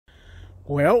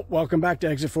Well, welcome back to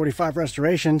Exit 45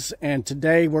 Restorations, and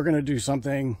today we're going to do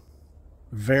something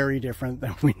very different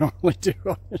than we normally do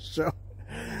on the show,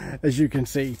 as you can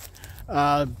see.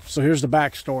 So here's the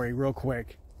backstory real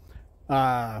quick.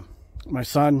 My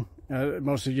son,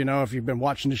 most of you know if you've been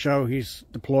watching the show, he's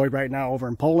deployed right now over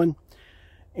in Poland.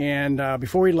 And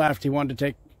before he left, he wanted to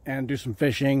take and do some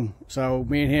fishing. So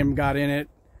me and him got in it,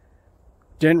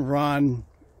 didn't run,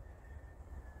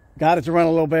 got it to run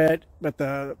a little bit, but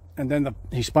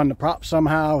he spun the prop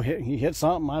somehow. He hit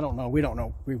something. I don't know. We don't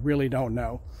know. We really don't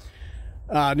know.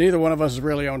 Neither one of us has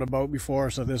really owned a boat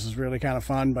before, so this is really kind of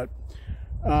fun. But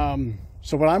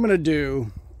so what I'm going to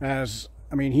do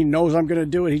he knows I'm going to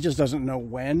do it. He just doesn't know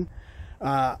when.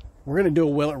 We're going to do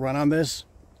a will it run on this.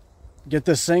 Get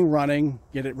this thing running.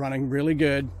 Get it running really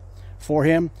good for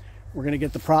him. We're going to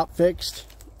get the prop fixed.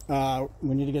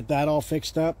 We need to get that all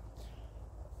fixed up.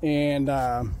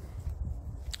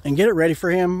 And get it ready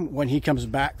for him when he comes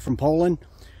back from Poland,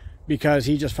 because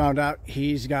he just found out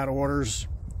he's got orders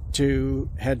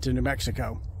to head to New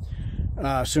Mexico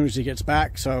as soon as he gets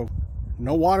back. So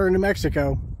no water in New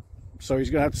Mexico, so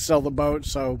he's gonna have to sell the boat.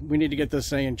 So we need to get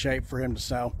this thing in shape for him to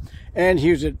sell and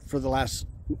use it for the last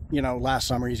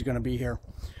summer he's going to be here.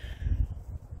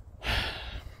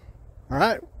 All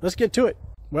right, let's get to it.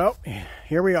 Well,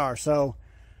 here we are. So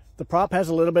the prop has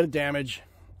a little bit of damage.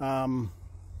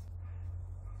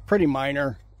 Pretty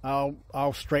minor.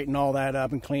 I'll straighten all that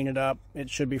up and clean it up. It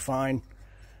should be fine.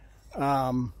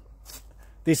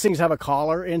 These things have a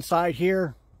collar inside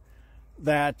here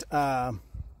that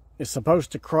is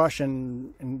supposed to crush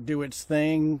and do its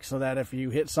thing, so that if you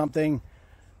hit something,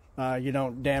 you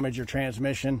don't damage your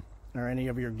transmission or any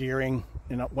of your gearing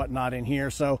and whatnot in here.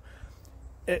 So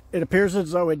it appears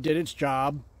as though it did its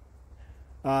job.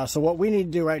 So what we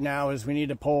need to do right now is we need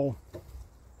to pull.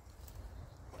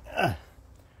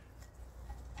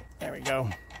 There we go.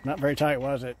 Not very tight,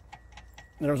 was it?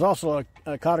 There was also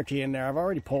a cotter key in there. I've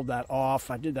already pulled that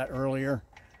off. I did that earlier.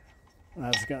 I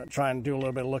was going to try and do a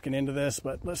little bit of looking into this,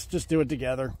 but let's just do it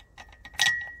together.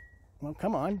 Well,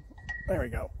 come on. There we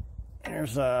go. There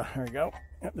we go.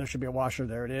 Yep, there should be a washer.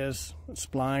 There it is. It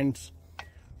splines.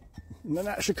 And then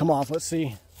that should come off. Let's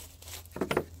see.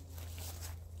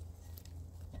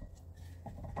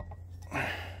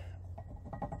 There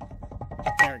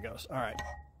it goes. All right.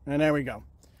 And there we go.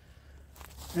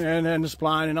 And then the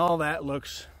spline and all that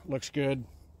looks good.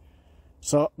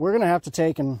 So we're going to have to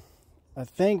take, and I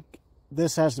think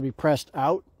this has to be pressed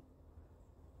out.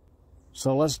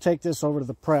 So let's take this over to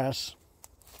the press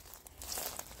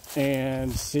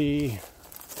and see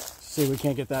if we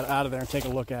can't get that out of there and take a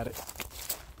look at it.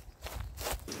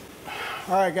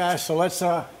 All right, guys, so let's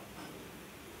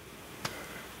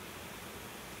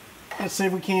see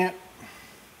if we can't.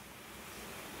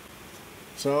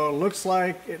 So it looks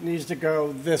like it needs to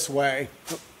go this way.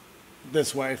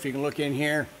 This way, if you can look in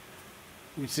here,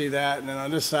 you can see that. And then on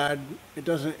this side, it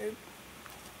doesn't.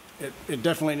 It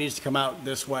definitely needs to come out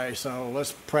this way. So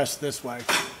let's press this way.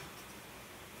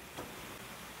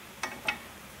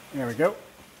 There we go.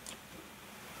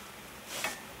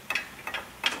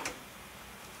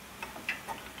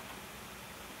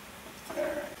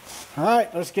 All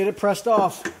right, let's get it pressed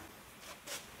off,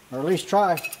 or at least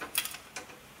try.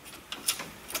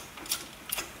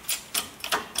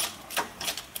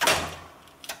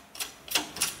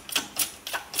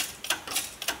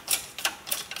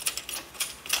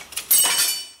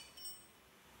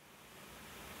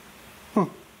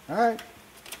 All right.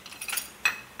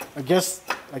 I guess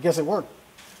it worked.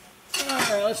 All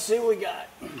right, let's see what we got.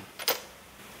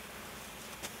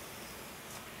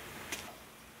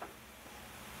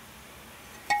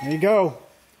 There you go.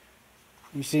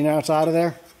 You see now it's out of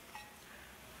there?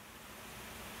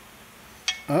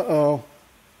 Uh-oh.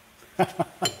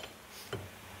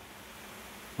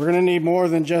 We're gonna need more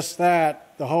than just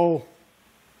that. The whole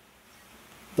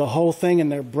thing in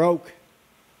there broke.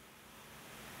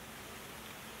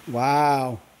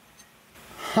 Wow.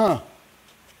 Huh.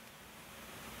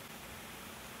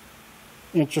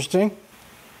 Interesting.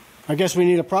 I guess we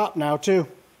need a prop now too.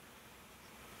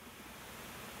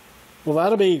 Well,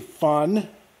 that'll be fun.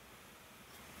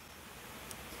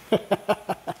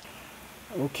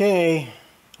 Okay.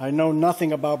 I know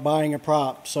nothing about buying a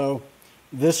prop, so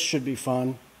this should be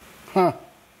fun. Huh.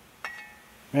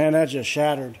 Man, that just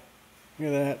shattered. Look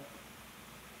at that.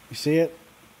 You see it?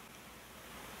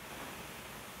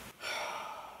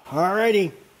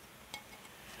 Alrighty.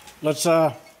 Let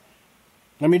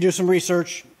me do some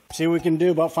research, see what we can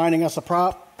do about finding us a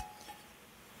prop.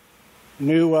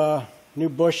 New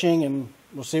bushing, and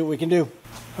we'll see what we can do.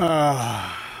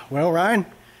 Well, Ryan,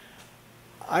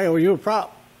 I owe you a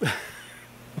prop.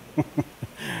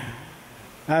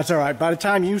 That's all right. By the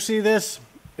time you see this,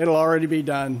 it'll already be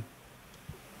done.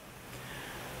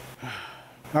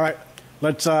 All right,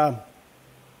 let's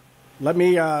let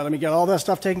me get all that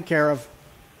stuff taken care of,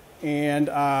 and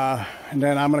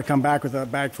then I'm gonna come back with a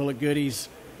bag full of goodies,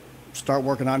 start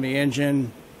working on the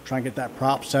engine, try and get that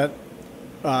prop set,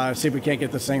 see if we can't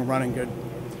get this thing running good.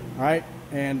 All right,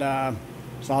 and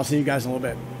so I'll see you guys in a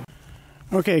little bit.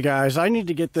 Okay, guys, I need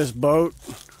to get this boat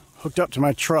hooked up to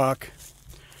my truck,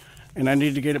 and I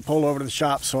need to get it pulled over to the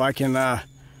shop so I can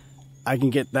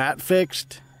get that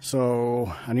fixed.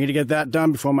 So I need to get that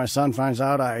done before my son finds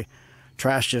out I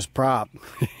trashed his prop.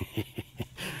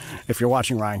 If you're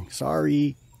watching, Ryan,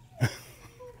 sorry.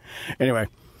 Anyway,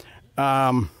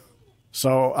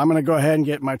 so I'm gonna go ahead and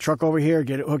get my truck over here,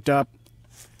 get it hooked up,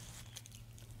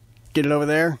 get it over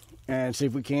there, and see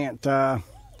if we can't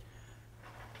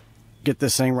get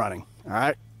this thing running. All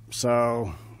right,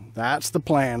 so that's the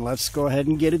plan. Let's go ahead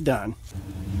and get it done.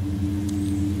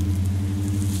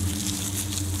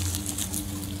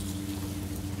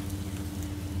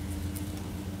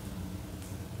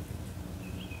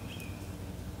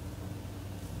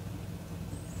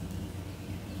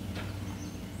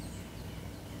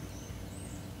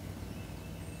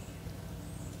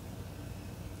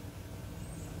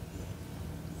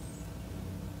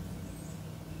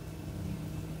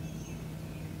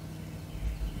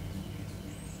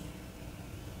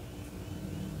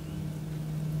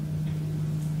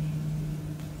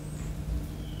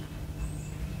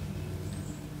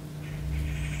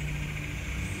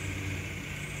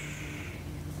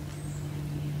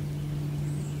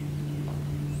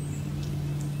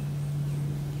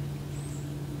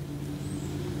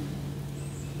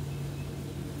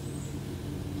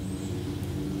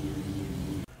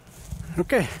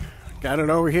 Okay, got it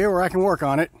over here where I can work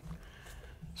on it.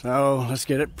 So let's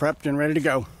get it prepped and ready to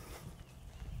go.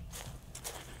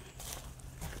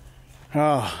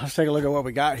 Oh, let's take a look at what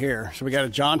we got here. So we got a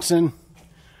Johnson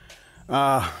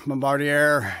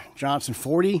Bombardier Johnson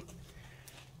 40.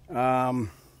 And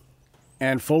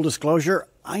full disclosure,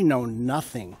 I know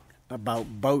nothing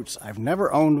about boats. I've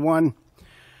never owned one.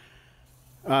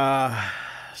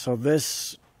 So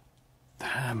this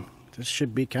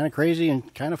should be kind of crazy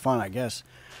and kind of fun, I guess.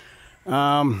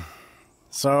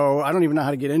 So I don't even know how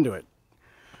to get into it.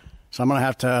 So I'm going to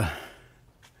have to,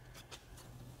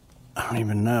 I don't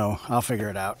even know. I'll figure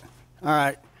it out. All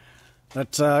right.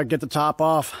 Let's get the top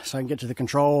off so I can get to the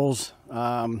controls,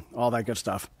 all that good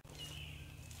stuff.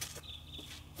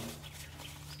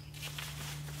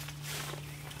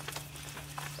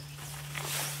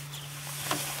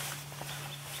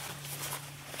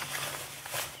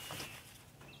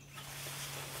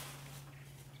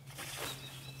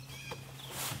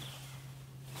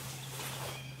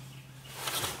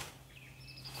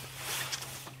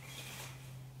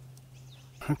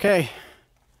 Okay,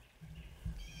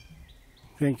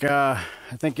 I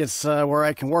think it's where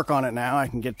I can work on it now. I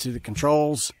can get to the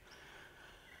controls,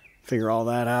 figure all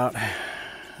that out.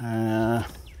 I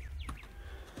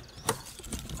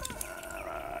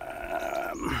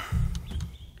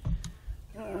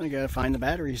gotta find the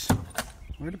batteries.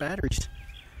 Where are the batteries?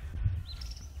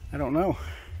 I don't know.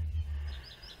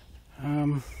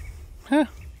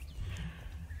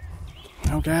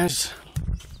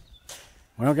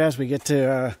 Well, guys, we get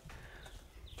to,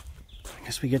 I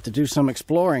guess we get to do some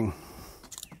exploring.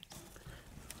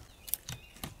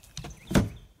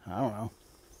 I don't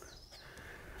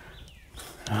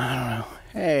know.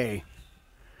 Hey,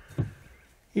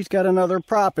 he's got another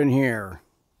prop in here.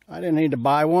 I didn't need to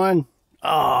buy one.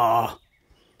 Oh,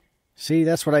 see,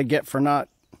 that's what I get for not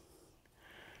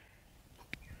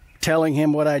telling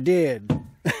him what I did.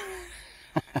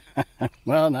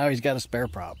 Well, now he's got a spare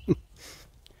prop.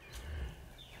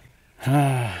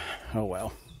 Oh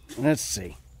well, let's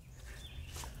see.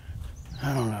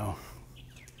 I don't know.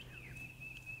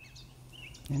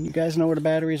 And you guys know where the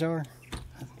batteries are?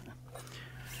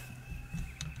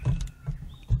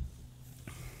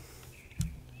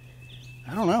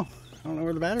 I don't know. I don't know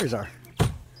where the batteries are.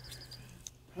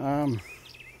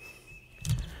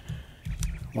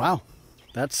 Wow,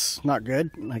 that's not good.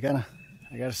 I gotta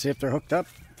see if they're hooked up.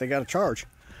 If they got a charge.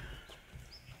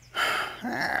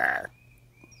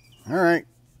 All right,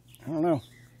 I don't know.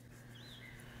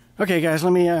 Okay, guys,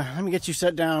 let me get you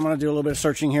set down. I'm gonna do a little bit of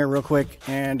searching here real quick,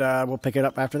 and we'll pick it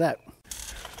up after that.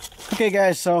 Okay,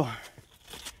 guys, so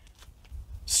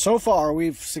far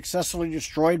we've successfully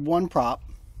destroyed one prop.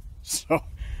 So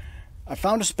I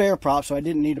found a spare prop, so I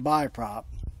didn't need to buy a prop.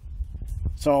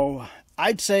 So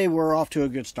I'd say we're off to a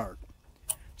good start.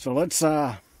 So let's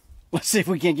see if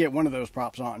we can get one of those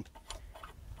props on.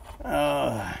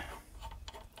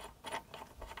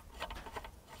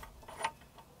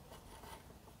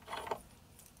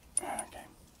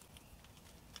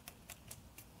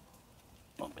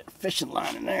 fishing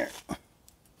line in there.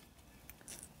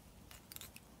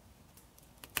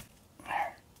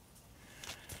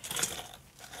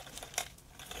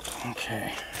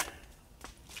 Okay.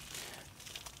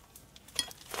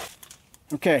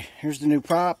 Okay, here's the new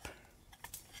prop.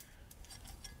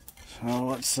 So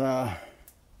let's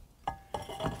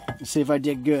see if I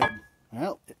did good.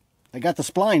 Well, I got the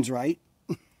splines right.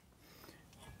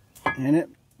 And it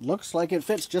looks like it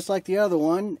fits just like the other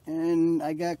one. And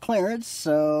I got clearance,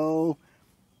 so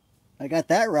I got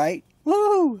that right.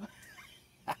 Woo!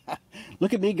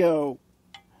 Look at me go.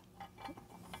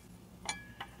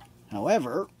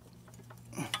 However,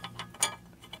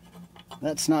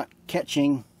 that's not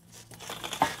catching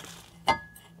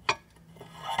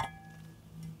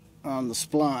on the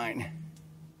spline.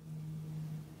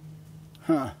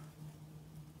 Huh.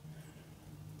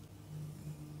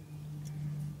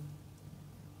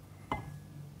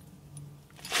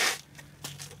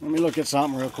 Let me look at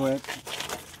something real quick.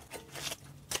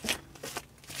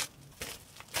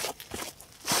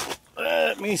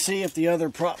 Let me see if the other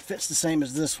prop fits the same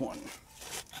as this one.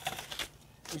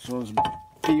 This one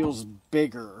feels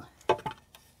bigger.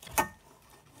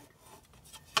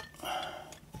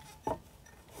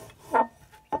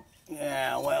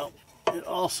 Yeah, well, it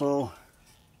also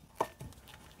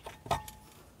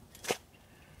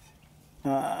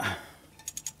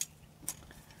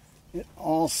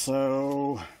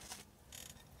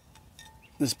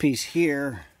this piece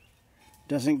here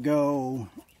doesn't go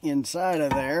inside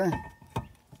of there,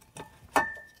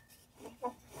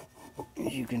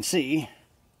 as you can see,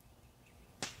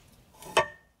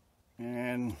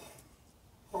 and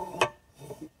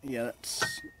yeah, that's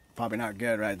probably not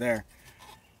good right there.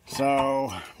 So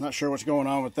I'm not sure what's going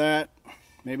on with that.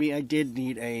 Maybe I did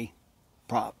need a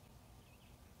prop,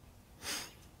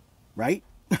 right?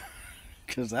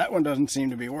 Because that one doesn't seem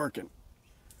to be working.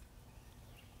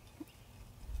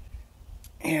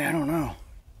 Yeah, I don't know.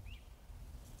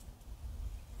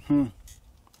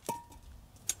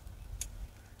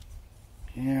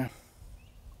 Yeah.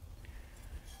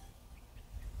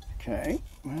 Okay,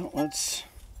 well, let's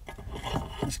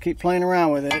keep playing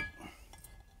around with it.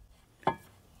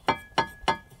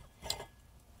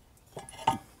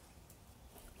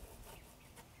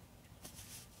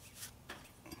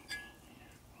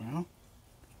 Well,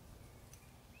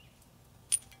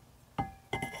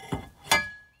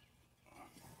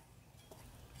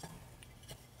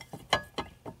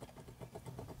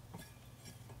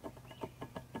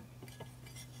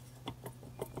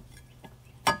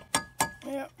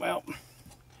 yeah, well,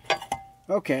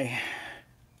 okay.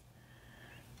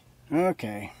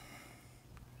 Okay.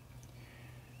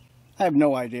 I have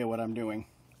no idea what I'm doing.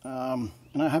 And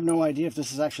I have no idea if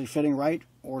this is actually fitting right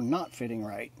or not fitting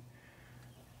right.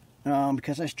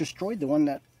 Because I destroyed the one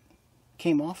that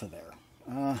came off of there.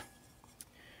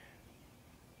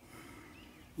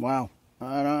 Wow.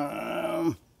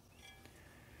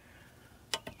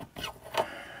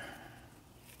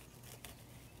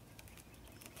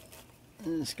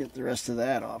 Let's get the rest of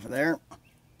that off of there.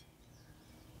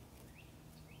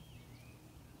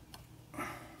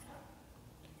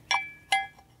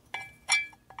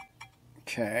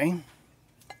 Okay.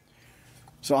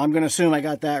 So I'm going to assume I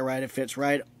got that right. It fits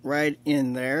right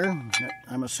in there.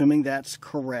 I'm assuming that's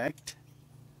correct.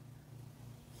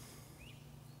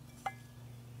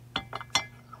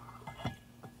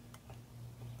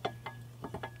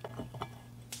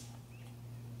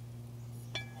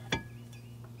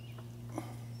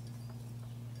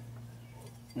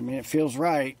 I mean, it feels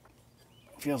right.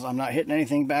 It feels I'm not hitting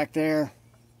anything back there.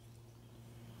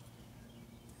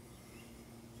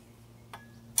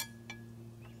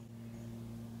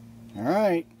 All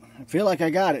right, I feel like I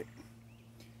got it.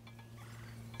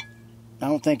 I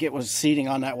don't think it was seating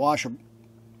on that washer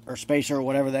or spacer or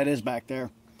whatever that is back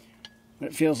there. But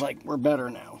it feels like we're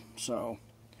better now. So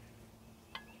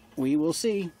we will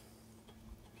see.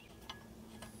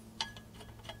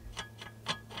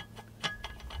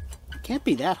 It can't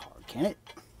be that hard, can it?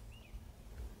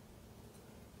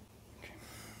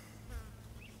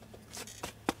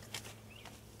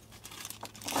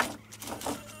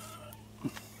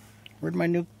 Where'd my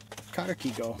new cotter key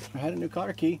go? I had a new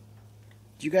cotter key.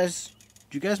 Did you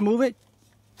guys move it?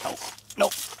 Oh,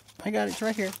 nope. I got it. It's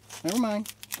right here. Never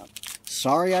mind.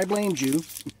 Sorry I blamed you.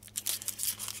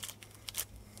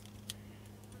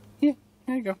 Yeah,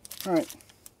 there you go. Alright.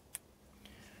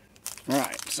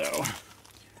 Alright, so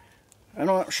I'm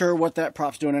not sure what that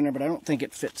prop's doing in there, but I don't think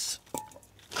it fits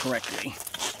correctly.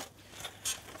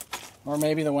 Or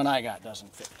maybe the one I got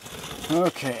doesn't fit.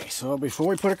 Okay, so before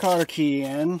we put a cotter key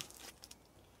in,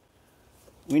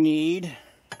 we need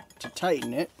to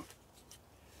tighten it.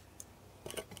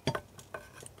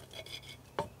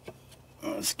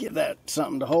 Let's give that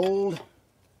something to hold.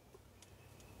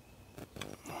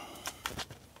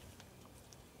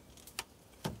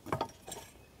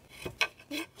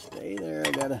 Stay there,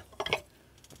 I gotta...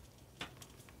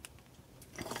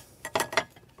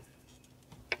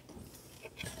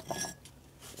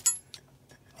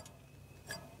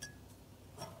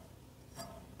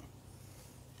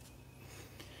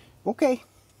 Okay.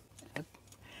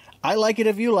 I like it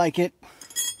if you like it.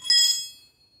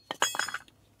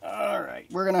 All right,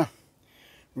 we're gonna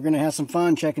have some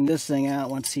fun checking this thing out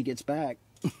once he gets back.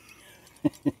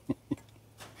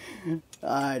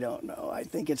 I don't know. I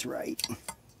think it's right.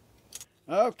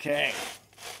 Okay.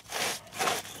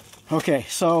 Okay,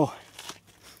 so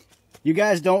you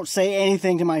guys don't say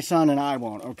anything to my son and I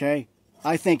won't, okay?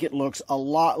 I think it looks a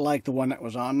lot like the one that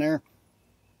was on there,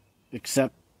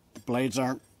 except the blades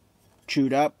aren't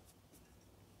chewed up.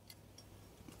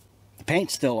 The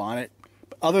paint's still on it.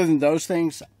 But other than those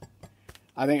things,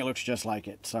 I think it looks just like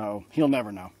it. So he'll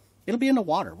never know. It'll be in the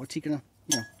water. What's he gonna,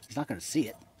 you know, he's not gonna see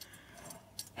it.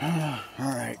 All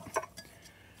right.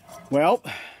 Well,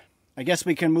 I guess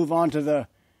we can move on to the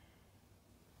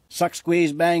suck,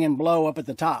 squeeze, bang, and blow up at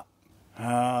the top.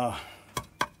 All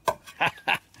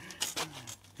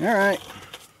right.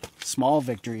 Small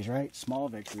victories, right? Small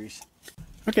victories.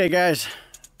 Okay, guys.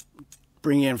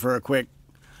 Bring you in for a quick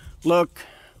look.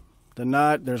 The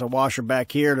nut, there's a washer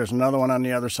back here. There's another one on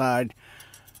the other side.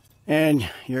 And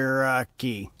your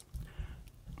key.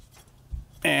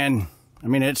 And, I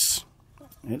mean, it's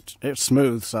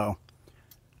smooth, so...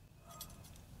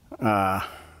 I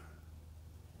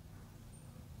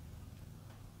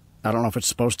don't know if it's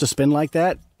supposed to spin like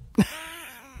that.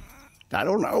 I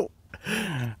don't know.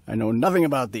 I know nothing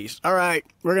about these. All right,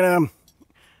 I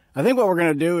think what we're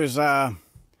gonna do is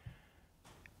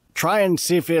try and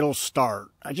see if it'll start.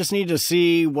 I just need to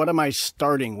see, what am I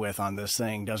starting with on this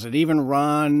thing? Does it even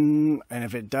run? And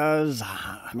if it does,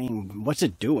 I mean, what's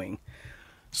it doing?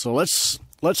 So let's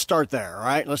start there, all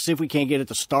right? Let's see if we can't get it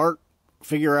to start,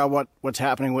 figure out what's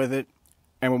happening with it,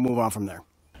 and we'll move on from there.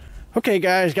 Okay,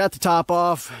 guys, got the top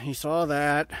off. You saw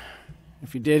that.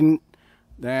 If you didn't,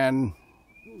 then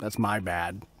that's my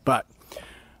bad. But,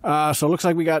 so it looks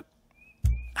like we got,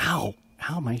 ow,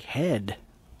 my head.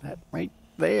 That right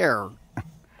there.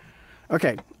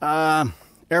 Okay,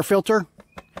 air filter.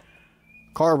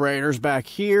 Carburetor's back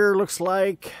here, looks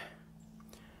like.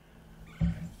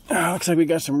 Looks like we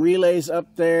got some relays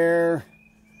up there.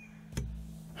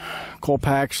 Coal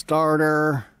pack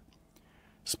starter.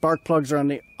 Spark plugs are on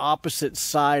the opposite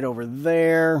side over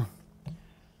there.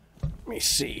 Let me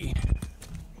see.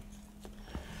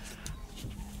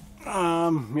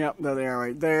 Yep, there they are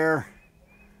right there.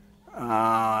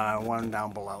 One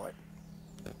down below it.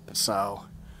 So,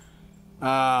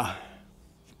 no,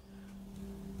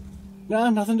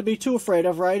 nothing to be too afraid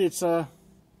of, right? It's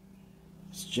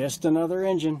just another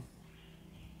engine.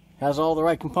 Has all the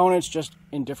right components, just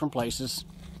in different places.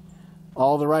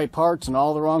 All the right parts in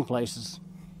all the wrong places.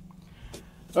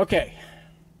 Okay.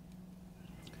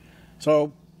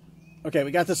 So, okay,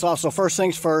 we got this off. So first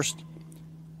things first,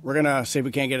 we're gonna see if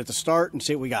we can't get it to start and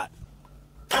see what we got.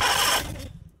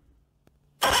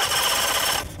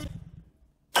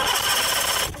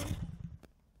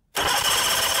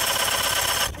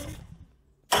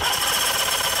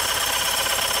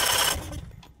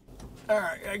 All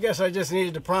right, I guess I just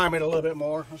needed to prime it a little bit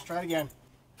more. Let's try it again.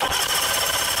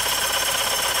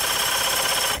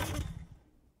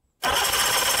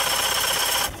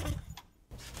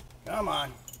 Come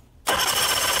on.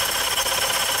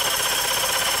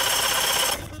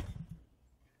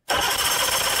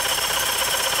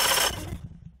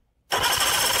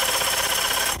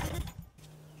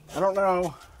 I don't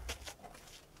know.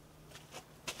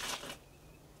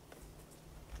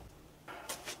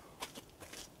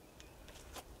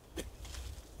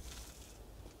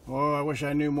 Oh, I wish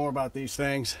I knew more about these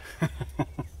things.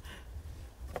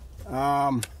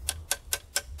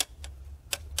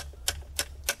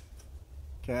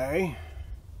 Okay.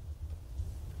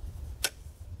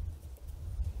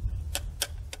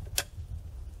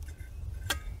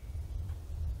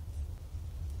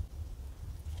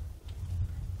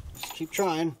 Just keep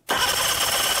trying.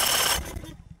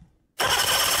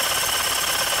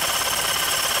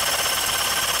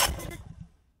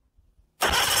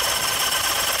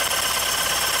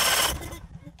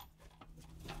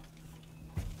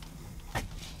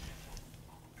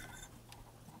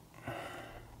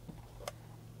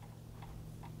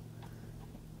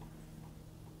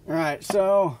 All right,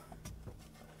 so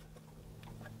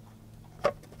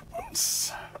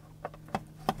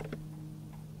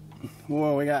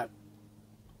whoa, we got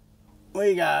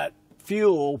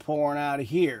fuel pouring out of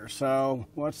here. So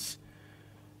what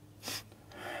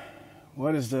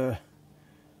is the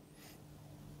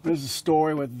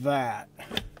story with that?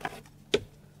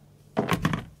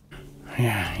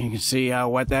 Yeah, you can see how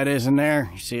wet that is in there.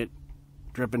 You see it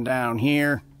dripping down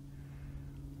here.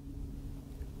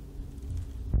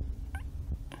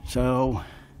 So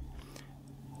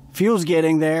fuel's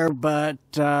getting there, but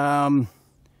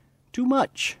too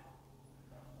much.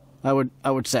 I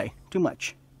would say too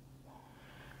much.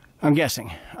 I'm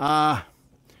guessing.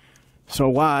 So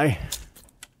why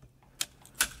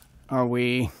are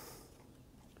we?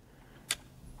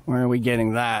 Where are we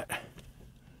getting that?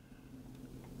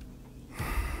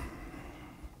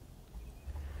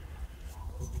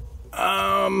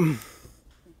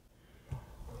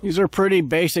 These are pretty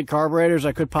basic carburetors.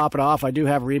 I could pop it off. I do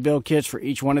have rebuild kits for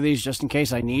each one of these just in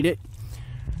case I need it.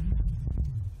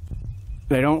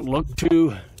 They don't look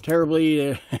too terribly,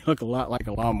 they look a lot like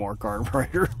a lawnmower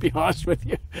carburetor, to be honest with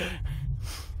you.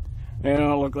 They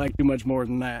don't look like too much more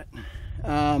than that.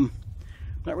 Not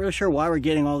really sure why we're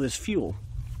getting all this fuel.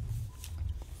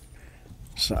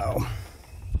 So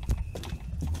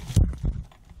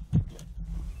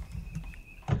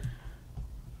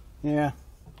yeah.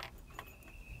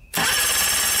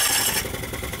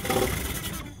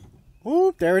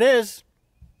 Oop, there it is.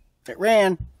 It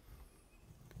ran.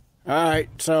 Alright,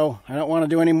 so I don't want to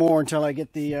do any more until I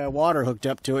get the water hooked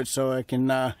up to it so I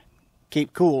can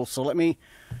keep cool. So let me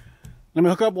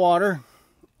hook up water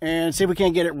and see if we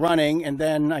can't get it running, and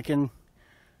then I can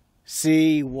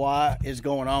see what is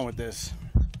going on with this.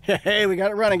 Hey, we got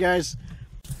it running, guys.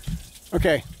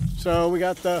 Okay, so we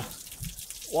got the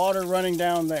water running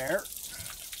down there.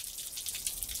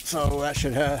 So that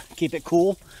should keep it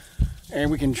cool. And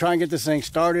we can try and get this thing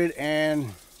started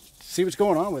and see what's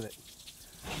going on with it.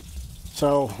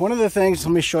 So one of the things,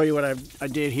 let me show you what I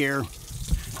did here.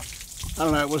 I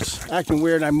don't know, it was acting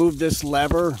weird. I moved this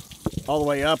lever all the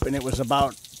way up and it was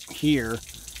about here.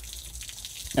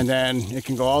 And then it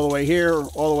can go all the way here,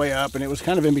 all the way up, and it was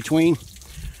kind of in between.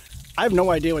 I have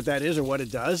no idea what that is or what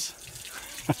it does.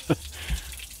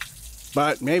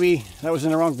 But maybe that was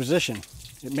in the wrong position.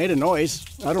 It made a noise.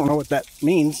 I don't know what that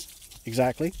means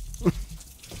exactly.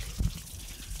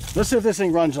 Let's see if this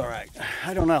thing runs all right.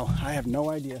 I don't know. I have no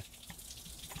idea.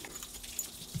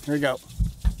 Here we go.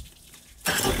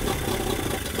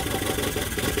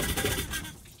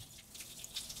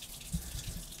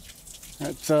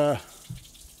 That's not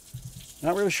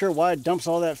really sure why it dumps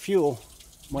all that fuel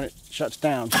when it shuts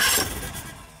down.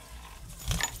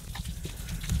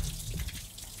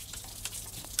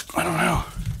 I don't know.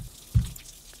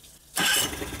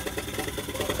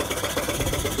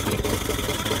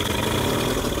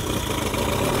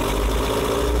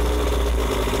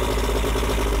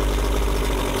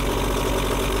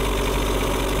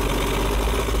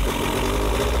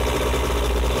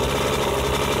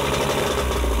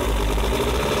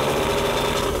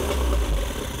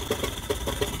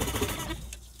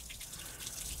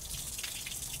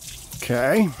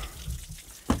 Okay.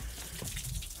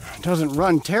 It doesn't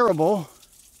run terrible.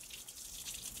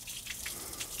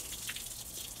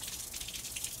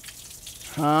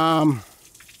 I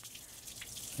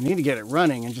need to get it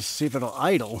running and just see if it'll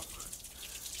idle.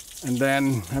 And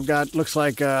then I've got, looks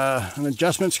like an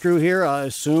adjustment screw here. I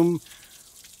assume,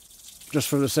 just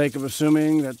for the sake of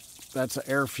assuming, that that's an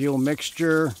air-fuel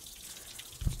mixture.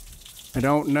 I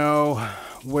don't know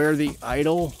where the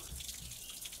idle.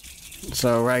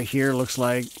 So right here looks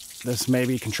like this may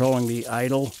be controlling the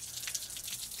idle.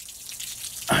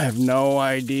 I have no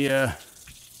idea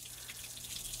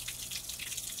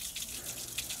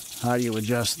how you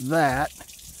adjust that.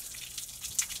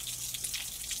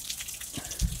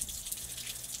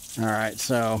 All right,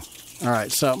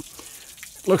 so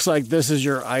looks like this is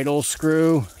your idle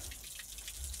screw.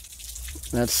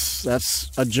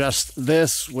 That's adjust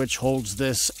this, which holds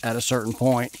this at a certain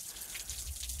point.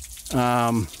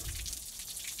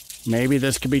 Maybe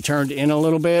this could be turned in a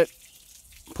little bit,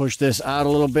 push this out a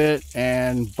little bit,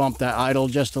 and bump that idle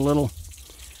just a little.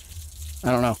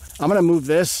 I don't know. I'm going to move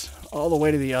this all the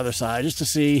way to the other side just to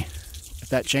see if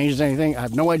that changes anything. I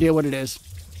have no idea what it is.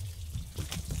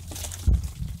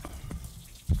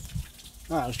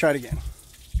 All right, let's try it again.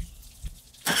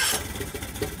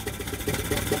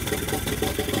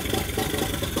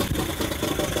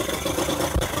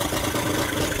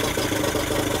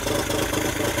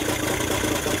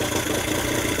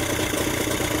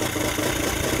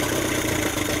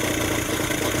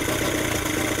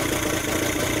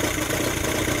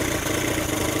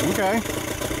 Okay,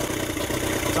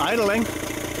 it's idling.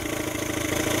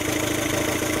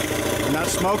 We're not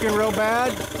smoking real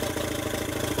bad.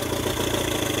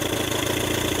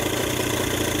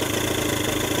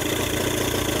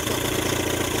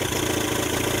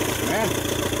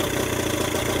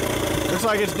 man. Looks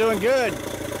like it's doing good.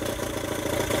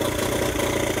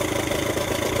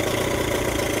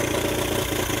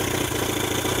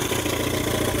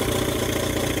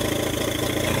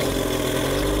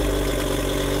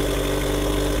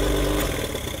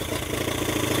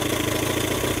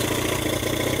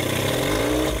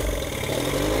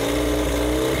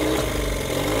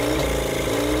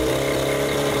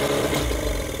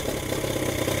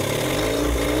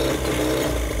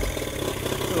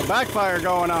 Backfire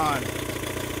going on.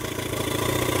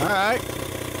 All right.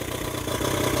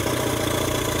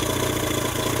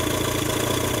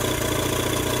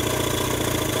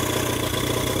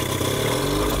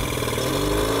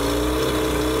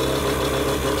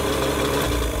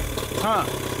 Huh.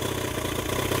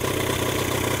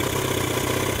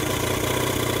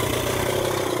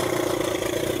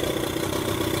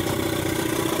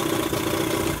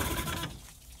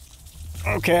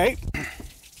 Okay.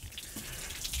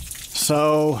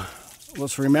 So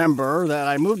let's remember that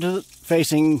I moved it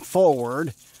facing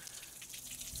forward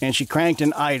and she cranked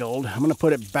and idled. I'm going to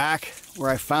put it back where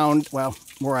I found, well,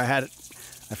 where I had it.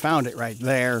 I found it right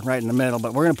there, right in the middle,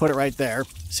 but we're going to put it right there.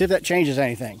 See if that changes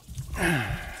anything. All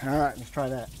right, let's try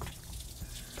that.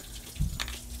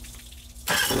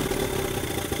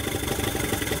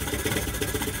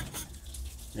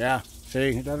 Yeah, see,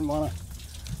 it doesn't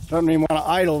even want to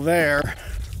idle there.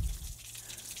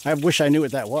 I wish I knew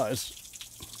what that was.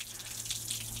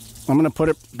 I'm going to put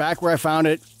it back where I found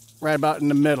it, right about in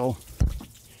the middle.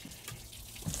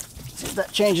 See if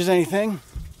that changes anything.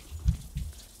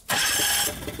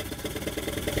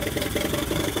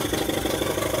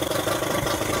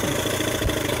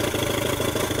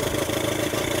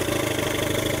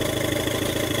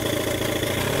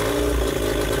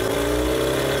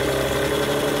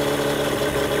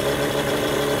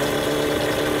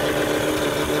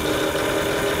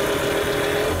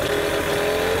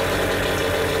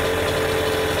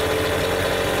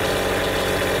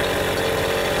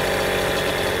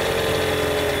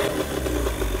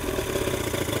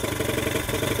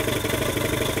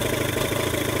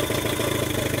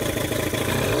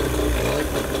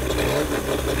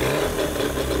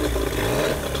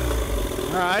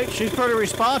 Alright, she's pretty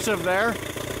responsive there.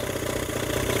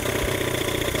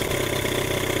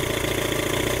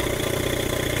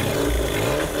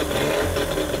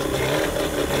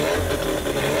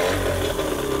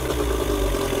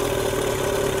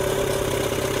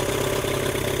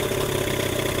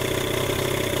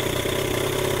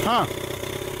 Huh.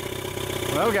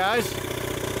 Well, guys,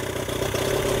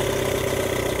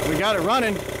 we got it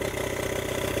running.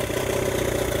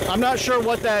 I'm not sure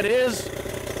what that is.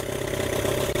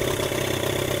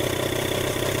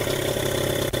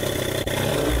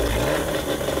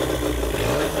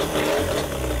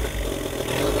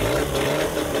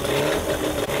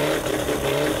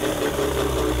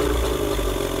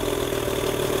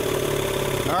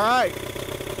 All right,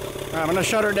 I'm gonna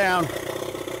shut her down.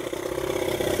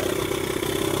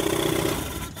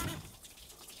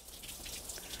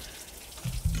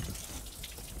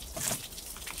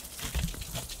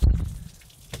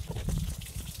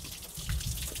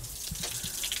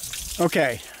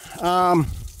 Okay,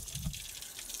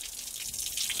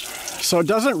 so it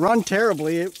doesn't run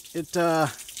terribly. It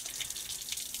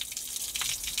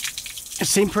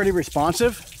seemed pretty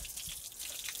responsive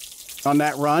on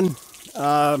that run.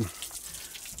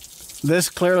 This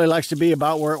clearly likes to be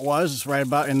about where it was. It's right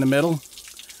about in the middle.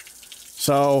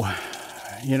 So,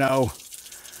 you know,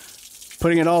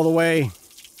 putting it all the way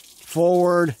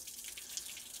forward,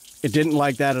 it didn't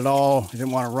like that at all. It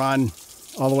didn't want to run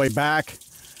all the way back.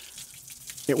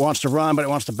 It wants to run, but it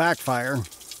wants to backfire.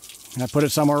 And I put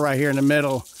it somewhere right here in the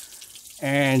middle,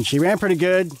 and she ran pretty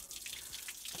good.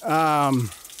 No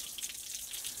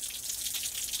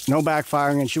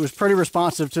backfiring, and she was pretty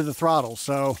responsive to the throttle.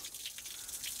 So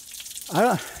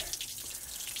I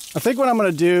think what I'm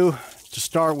going to do to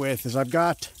start with is I've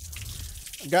got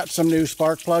some new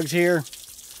spark plugs here.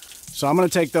 So I'm going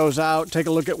to take those out, take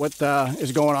a look at what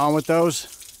is going on with those,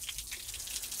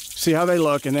 see how they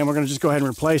look, and then we're going to just go ahead and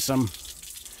replace them.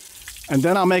 And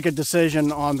then I'll make a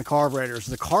decision on the carburetors.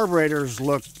 The carburetors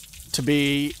look to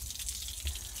be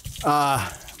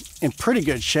in pretty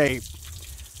good shape.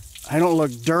 They don't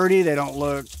look dirty. They don't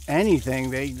look anything.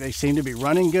 They seem to be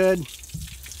running good.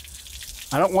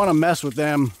 I don't want to mess with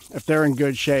them if they're in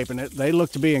good shape, and they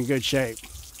look to be in good shape.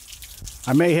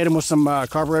 I may hit them with some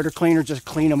carburetor cleaner, just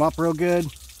clean them up real good.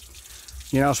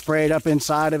 You know, spray it up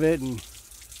inside of it and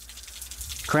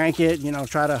crank it. You know,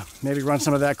 try to maybe run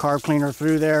some of that carb cleaner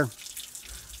through there.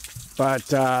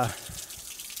 But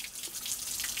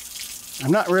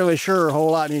I'm not really sure a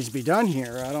whole lot needs to be done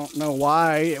here. I don't know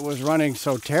why it was running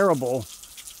so terrible.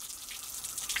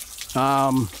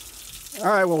 All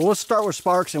right, well, let's start with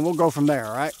sparks and we'll go from there,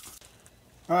 all right?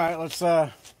 All right, let's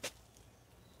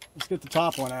get the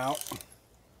top one out.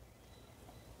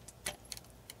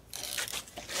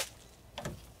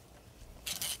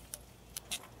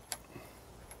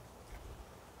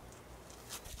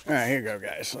 All right, here you go,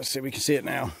 guys. Let's see if we can see it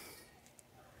now.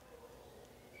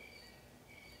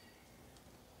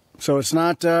 So it's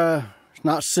not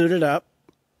suited up.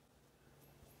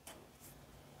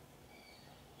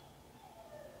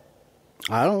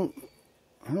 I don't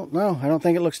know. I don't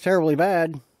think it looks terribly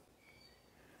bad.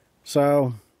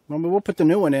 So, I mean, we'll put the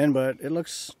new one in, but it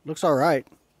looks all right.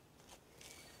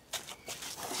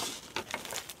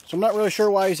 So I'm not really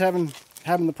sure why he's having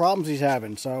the problems he's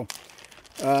having. So,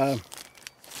 I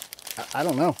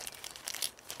don't know.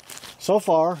 So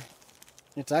far,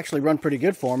 it's actually run pretty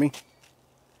good for me.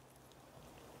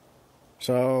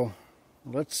 So,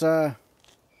 let's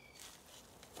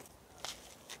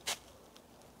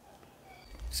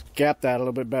gap that a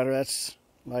little bit better. That's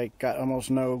like got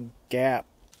almost no gap.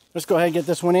 Let's go ahead and get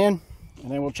this one in,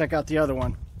 and then we'll check out the other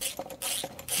one.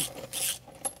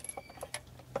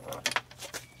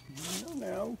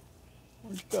 No,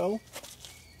 where'd you go?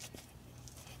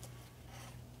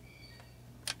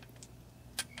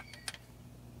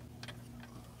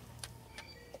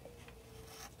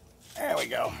 There we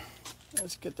go.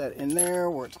 Let's get that in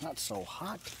there where it's not so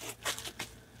hot.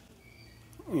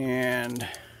 And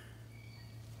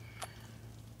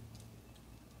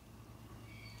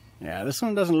yeah, this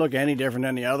one doesn't look any different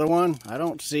than the other one. I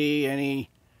don't see anything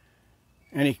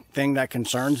that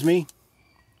concerns me.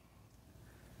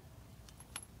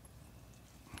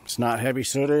 It's not heavy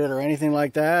sooted or anything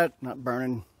like that. Not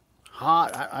burning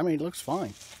hot. I mean, it looks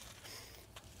fine.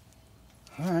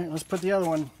 All right, let's put the other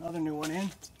new one in.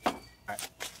 All right.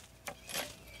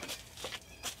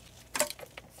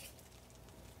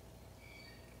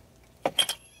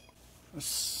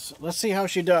 Let's see how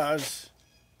she does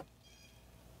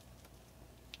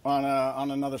on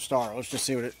another star. Let's just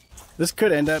see what it. This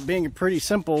could end up being a pretty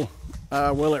simple.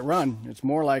 Will it run? It's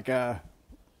more like a.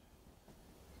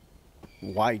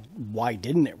 Why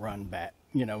didn't it run bad?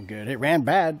 You know, good. It ran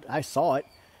bad. I saw it.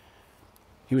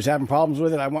 He was having problems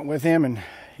with it. I went with him, and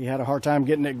he had a hard time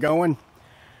getting it going.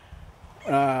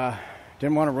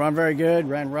 Didn't want to run very good.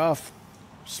 Ran rough.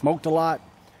 Smoked a lot.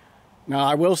 Now,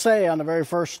 I will say on the very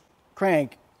first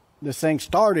crank, this thing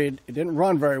started. It didn't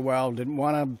run very well. Didn't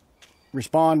want to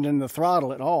respond in the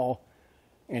throttle at all,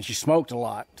 and she smoked a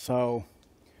lot. So,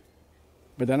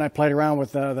 but then I played around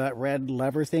with that red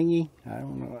lever thingy. I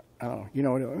don't know. You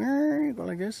know, you go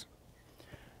like this.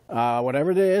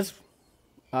 Whatever it is,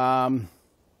 that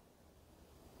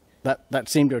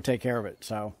seemed to take care of it.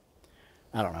 So,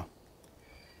 I don't know.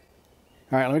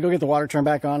 All right, let me go get the water turned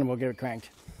back on, and we'll get it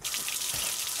cranked.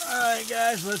 All right,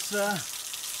 guys, let's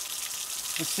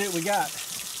see what we got.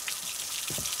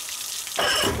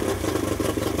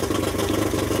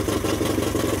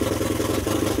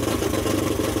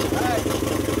 All right.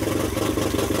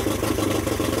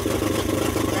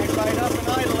 Crank right up and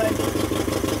idling.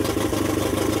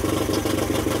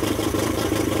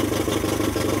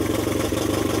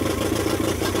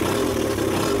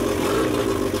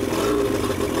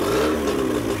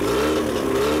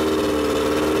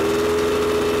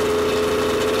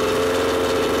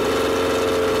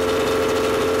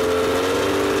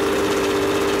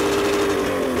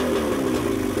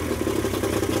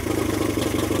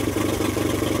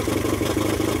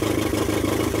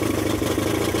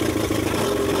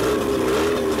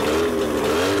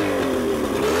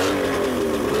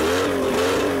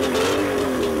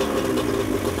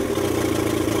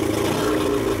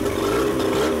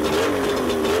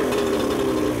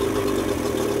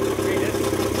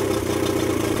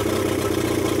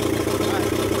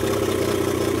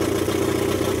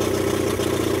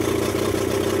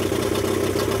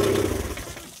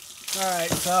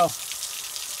 So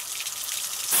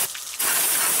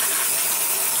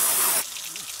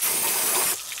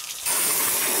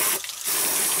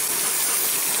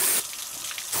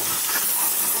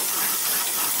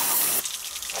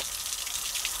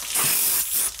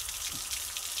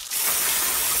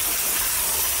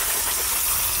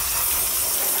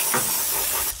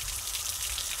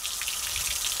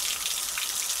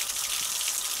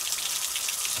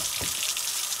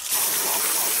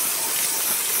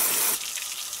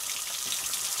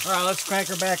all right, let's crank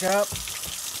her back up.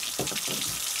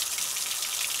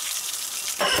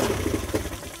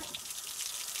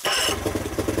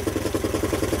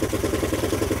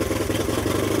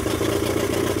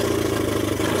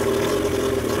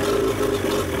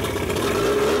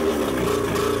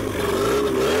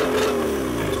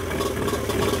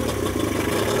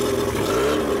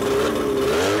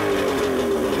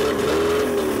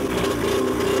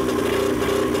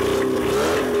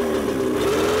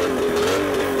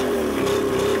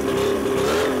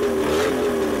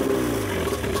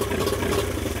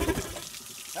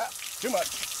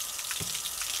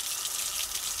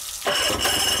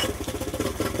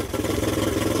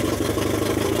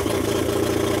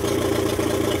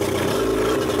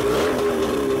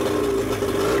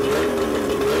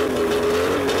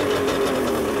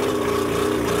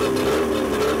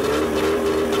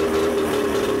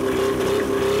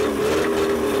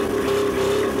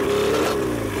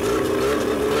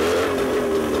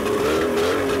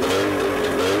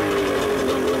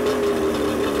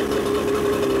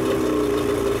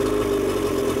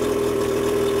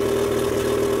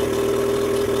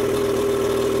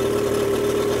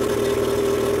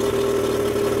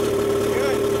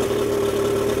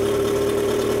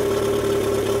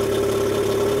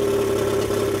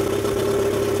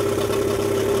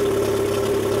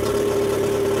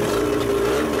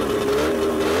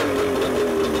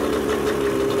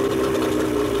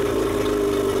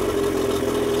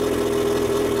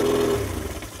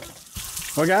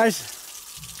 Well, guys,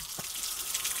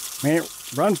 I mean,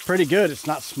 it runs pretty good. It's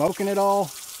not smoking at all.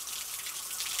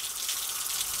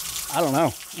 I don't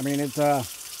know. I mean, it's,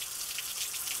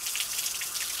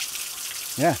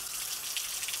 yeah, it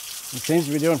seems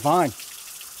to be doing fine.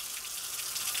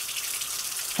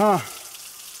 Huh.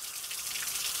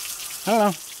 I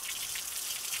don't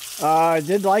know. I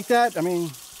did like that. I mean,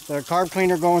 the carb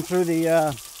cleaner going through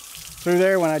the, through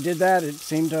there, when I did that, it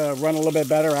seemed to run a little bit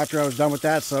better after I was done with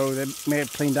that, so it may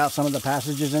have cleaned out some of the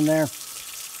passages in there.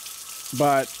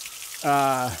 But,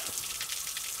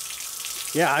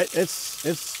 yeah,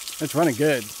 it's running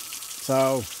good.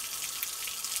 So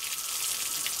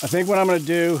I think what I'm going to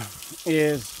do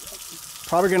is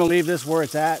probably going to leave this where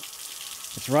it's at.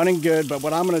 It's running good, but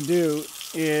what I'm going to do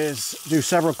is do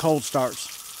several cold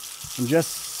starts and just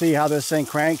see how this thing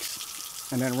cranks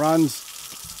and then runs.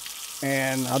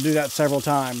 And I'll do that several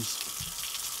times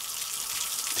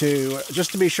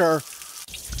just to be sure.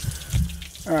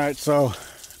 All right, so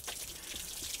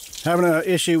having an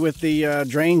issue with the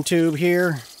drain tube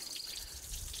here.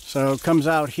 So it comes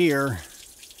out here,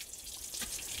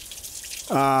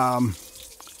 and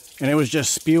it was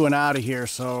just spewing out of here.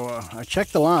 So I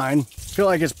checked the line. Feel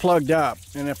like it's plugged up,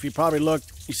 and if you probably look,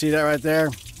 you see that right there?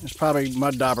 There's probably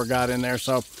mud dauber got in there.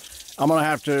 So I'm gonna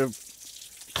have to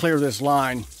clear this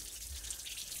line,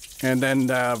 and then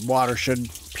the water should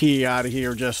pee out of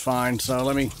here just fine. So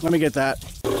let me get that.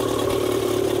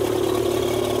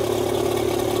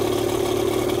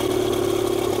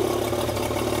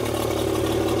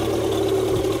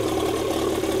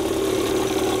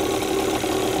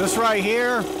 This right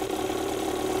here,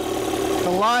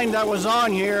 the line that was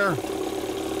on here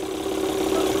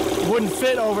wouldn't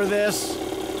fit over this,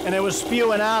 and it was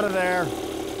spewing out of there,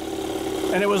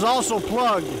 and it was also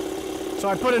plugged. So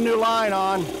I put a new line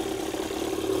on,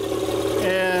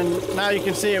 and now you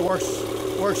can see it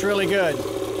works really good.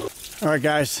 All right,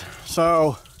 guys,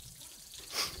 so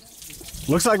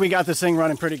looks like we got this thing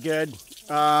running pretty good.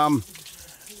 I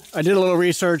did a little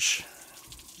research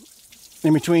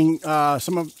in between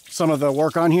some of the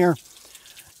work on here,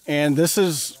 and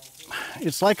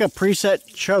it's like a preset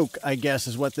choke, I guess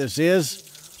is what this is.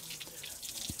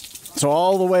 So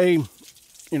all the way,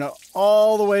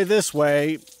 all the way this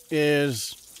way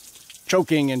is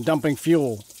choking and dumping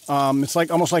fuel. It's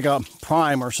like almost like a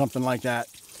prime or something like that.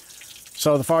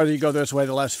 So the farther you go this way,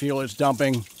 the less fuel it's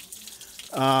dumping,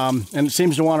 and it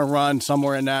seems to want to run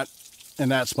somewhere in that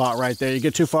spot right there. You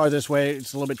get too far this way,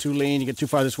 it's a little bit too lean. You get too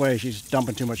far this way, she's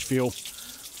dumping too much fuel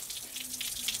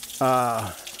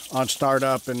on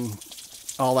startup and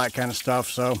all that kind of stuff.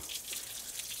 So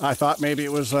I thought maybe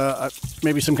it was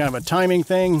maybe some kind of a timing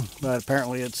thing, but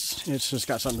apparently it's just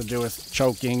got something to do with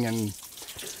choking and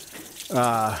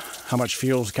how much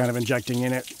fuel's kind of injecting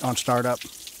in it on startup.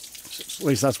 At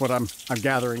least that's what I'm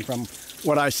gathering from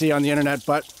what I see on the internet.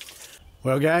 But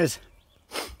well, guys,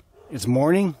 it's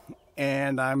morning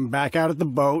and I'm back out at the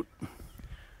boat.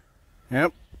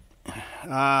 Yep.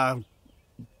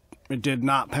 It did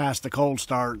not pass the cold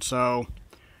start, so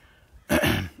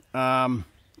gonna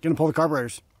pull the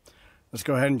carburetors. Let's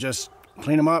go ahead and just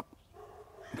clean them up,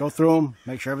 go through them,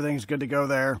 make sure everything's good to go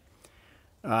there.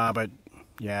 But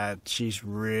yeah, she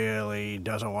really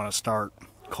doesn't want to start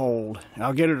cold.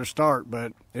 I'll get her to start,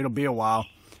 but it'll be a while.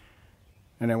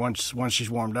 And then once she's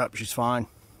warmed up, she's fine.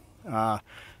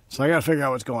 So I gotta figure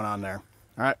out what's going on there.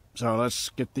 All right, so let's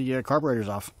get the carburetors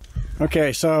off.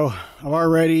 Okay, so I've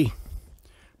already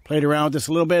played around with this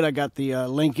a little bit. I got the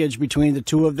linkage between the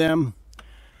two of them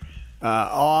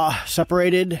all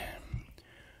separated. I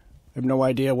have no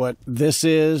idea what this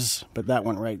is, but that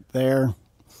one right there,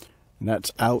 and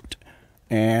that's out.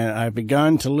 And I've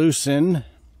begun to loosen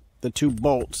the two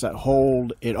bolts that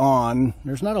hold it on.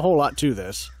 There's not a whole lot to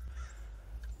this.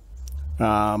 You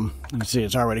can see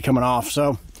it's already coming off.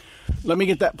 So let me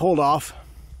get that pulled off.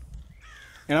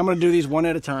 And I'm going to do these one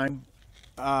at a time.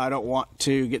 I don't want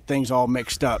to get things all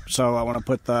mixed up. So I want to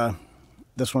put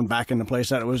this one back in the place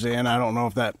that it was in. I don't know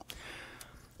if that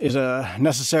is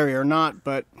necessary or not,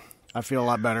 but I feel a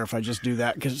lot better if I just do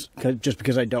that just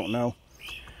because I don't know.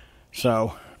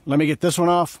 So let me get this one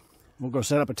off. We'll go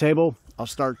set up a table. I'll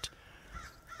start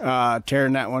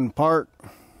tearing that one apart,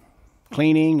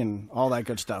 cleaning and all that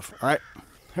good stuff. All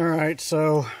right,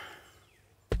 so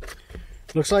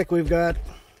looks like we've got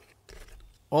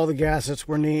all the gaskets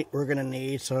we're gonna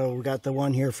need. So we got the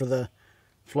one here for the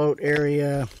float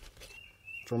area,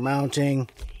 for mounting,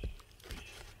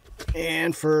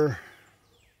 and for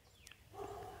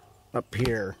up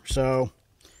here. So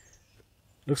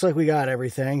looks like we got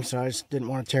everything. So I just didn't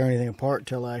want to tear anything apart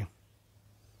till I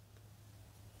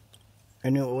I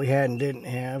knew what we had and didn't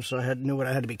have, so I knew what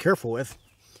I had to be careful with.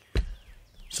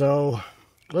 So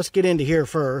let's get into here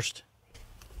first.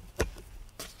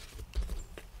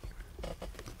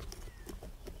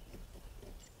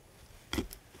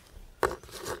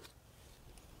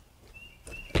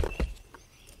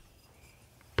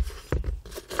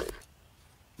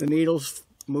 The needle's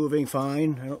moving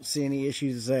fine. I don't see any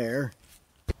issues there.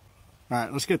 All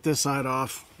right, let's get this side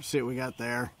off. See what we got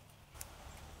there.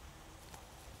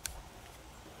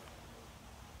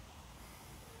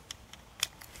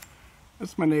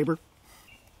 That's my neighbor.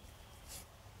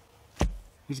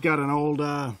 He's got an old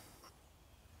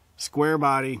square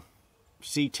body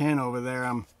C10 over there.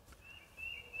 I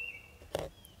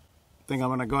think I'm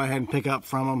gonna go ahead and pick up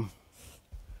from him.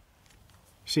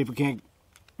 See if we can't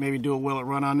maybe do a willet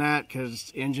run on that,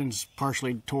 because engine's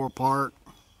partially tore apart.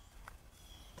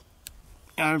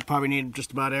 I probably need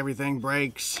just about everything,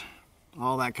 brakes,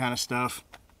 all that kind of stuff.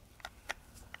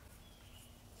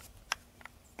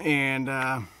 And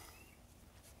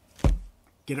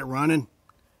get it running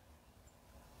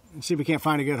and see if we can't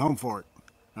find a good home for it.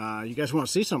 You guys want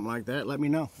to see something like that, let me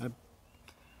know.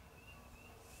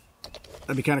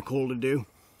 That'd be kind of cool to do.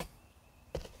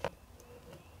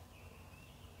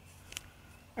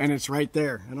 And it's right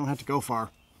there. I don't have to go far.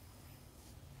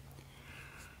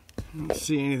 Let's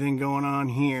see anything going on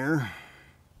here.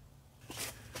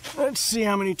 Let's see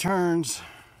how many turns.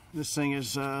 This thing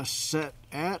is set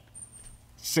at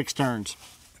 6 turns.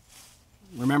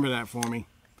 Remember that for me.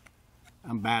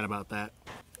 I'm bad about that.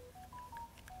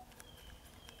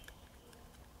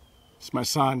 It's my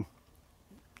son.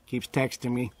 Keeps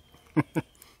texting me.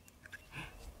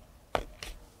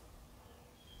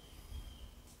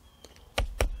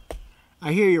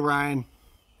 I hear you, Ryan.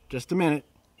 Just a minute.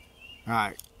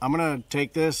 Alright, I'm gonna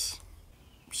take this,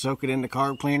 soak it in the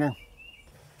carb cleaner.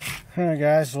 Alright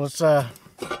guys, let's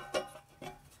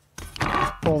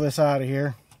pull this out of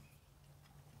here.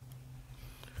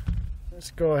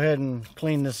 Let's go ahead and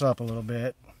clean this up a little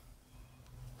bit.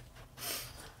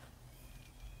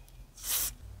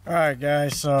 Alright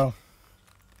guys, so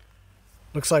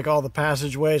looks like all the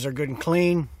passageways are good and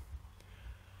clean.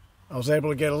 I was able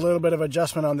to get a little bit of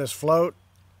adjustment on this float.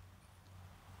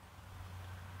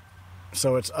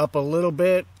 So it's up a little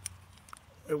bit.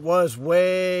 It was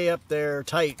way up there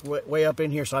tight, way up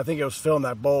in here, so I think it was filling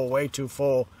that bowl way too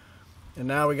full. And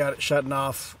now we got it shutting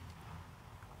off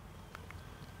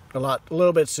a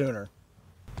little bit sooner.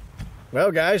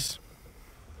 Well guys,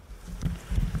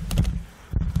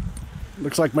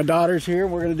 looks like my daughter's here.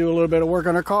 We're gonna do a little bit of work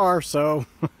on her car, so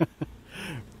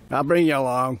I'll bring you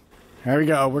along. There we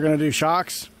go. We're gonna do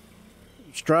shocks,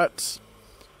 struts,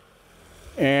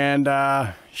 and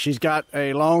she's got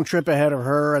a long trip ahead of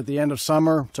her at the end of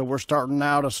summer, so we're starting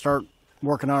now to start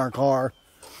working on her car.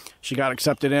 She got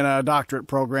accepted in a doctorate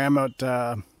program at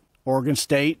Oregon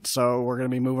State, so we're going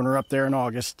to be moving her up there in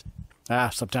August.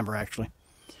 September actually.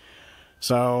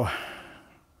 So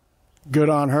good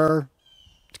on her.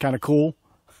 It's kind of cool.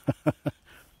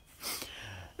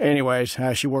 Anyways,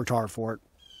 she worked hard for it.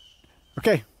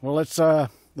 Okay, well let's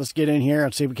get in here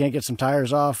and see if we can't get some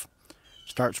tires off.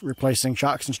 Start replacing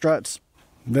shocks and struts.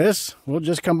 We'll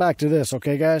just come back to this,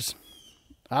 okay guys?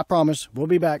 I promise, we'll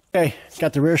be back. Okay,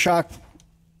 got the rear shock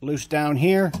loose down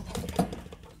here.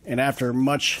 And after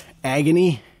much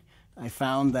agony, I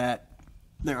found that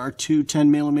there are two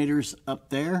 10mm up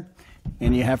there.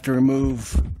 And you have to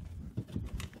remove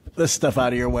this stuff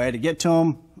out of your way to get to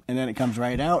them. And then it comes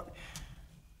right out.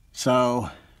 So,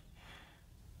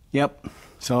 yep.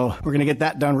 So we're gonna get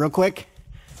that done real quick.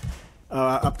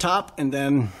 Up top, and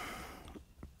then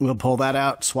we'll pull that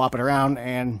out, swap it around,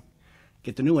 and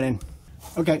get the new one in.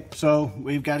 Okay, so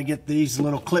we've got to get these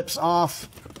little clips off,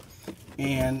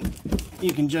 and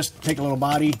you can just take a little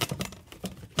body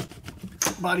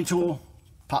tool,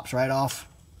 pops right off.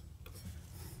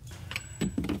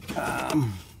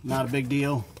 Not a big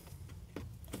deal.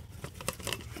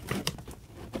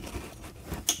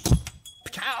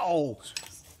 Pow!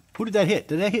 Who did that hit?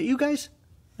 Did that hit you guys?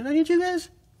 Did I hit you guys?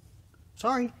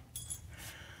 Sorry.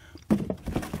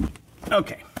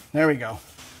 Okay, there we go.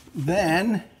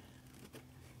 Then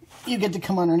you get to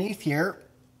come underneath here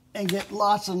and get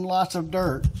lots and lots of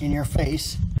dirt in your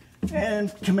face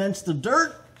and commence the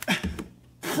dirt.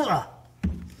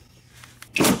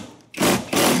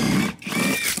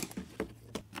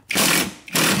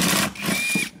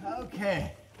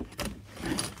 Okay.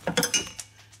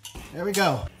 There we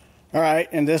go. All right,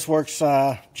 and this works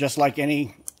just like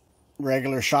any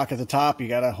regular shock at the top. You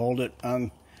got to hold it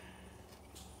on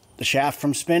the shaft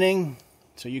from spinning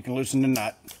so you can loosen the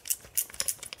nut.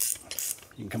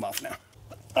 You can come off now.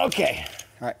 Okay,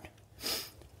 all right.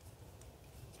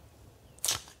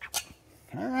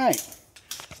 All right.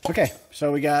 Okay,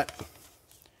 so we got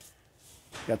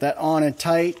that on and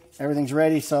tight. Everything's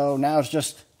ready. So now it's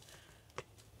just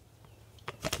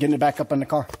getting it back up in the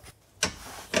car.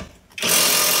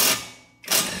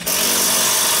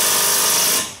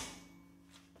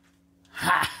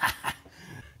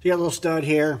 You got a little stud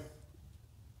here.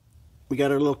 We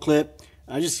got our little clip.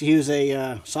 I just use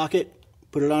a socket,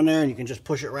 put it on there, and you can just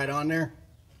push it right on there.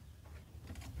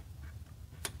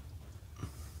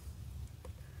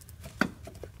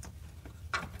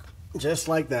 Just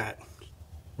like that.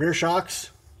 Rear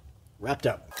shocks wrapped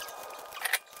up.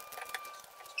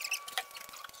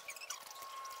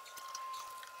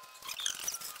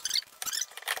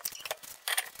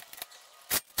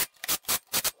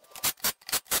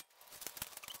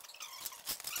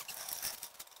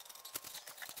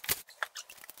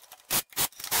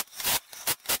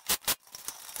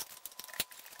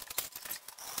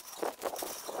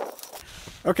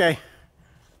 Okay,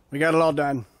 we got it all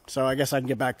done. So I guess I can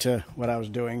get back to what I was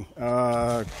doing.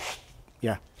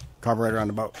 Yeah, carburetor on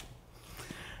the boat.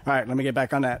 All right, let me get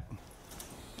back on that.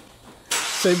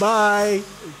 Say bye.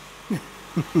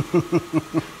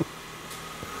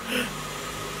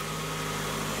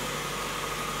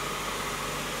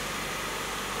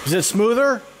 Is it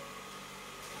smoother?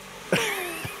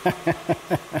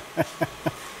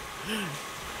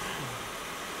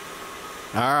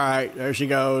 All right, there she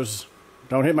goes.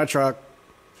 Don't hit my truck.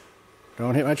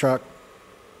 Don't hit my truck.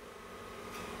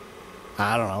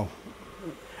 I don't know.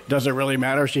 Does it really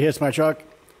matter if she hits my truck?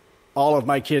 All of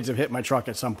my kids have hit my truck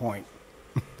at some point.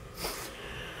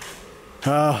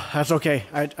 That's okay.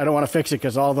 I don't want to fix it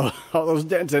because all those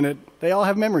dents in it, they all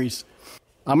have memories.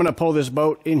 I'm going to pull this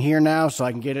boat in here now so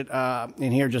I can get it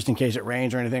in here just in case it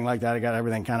rains or anything like that. I got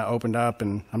everything kind of opened up,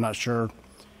 and I'm not sure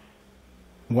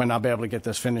when I'll be able to get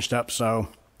this finished up. So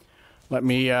let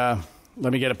me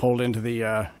get it pulled into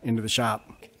the shop.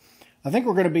 I think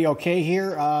we're going to be okay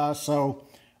here. So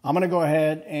I'm going to go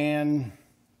ahead and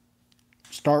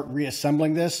start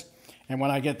reassembling this. And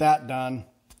when I get that done,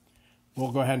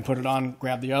 we'll go ahead and put it on,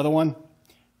 grab the other one,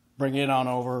 bring it on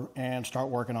over, and start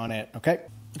working on it. Okay?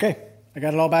 Okay, I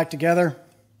got it all back together.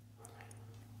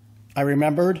 I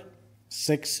remembered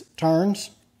 6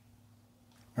 turns.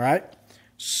 All right?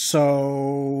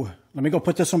 So let me go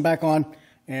put this one back on,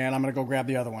 and I'm going to go grab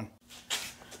the other one.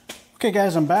 Okay,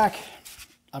 guys, I'm back.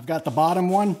 I've got the bottom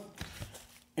one,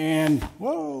 and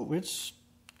whoa, it's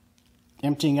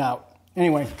emptying out.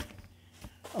 Anyway,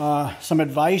 some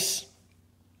advice.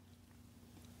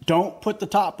 Don't put the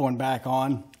top one back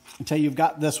on until you've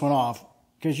got this one off,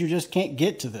 because you just can't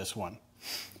get to this one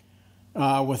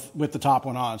with the top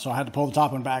one on. So I had to pull the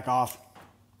top one back off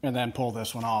and then pull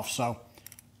this one off. So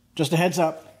just a heads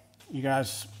up, you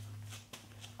guys,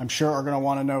 I'm sure are going to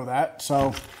want to know that.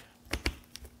 So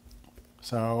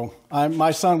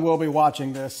my son will be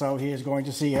watching this, so he is going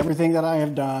to see everything that I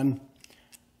have done.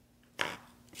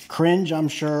 Cringe, I'm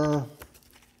sure.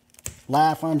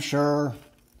 Laugh, I'm sure.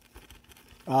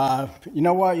 You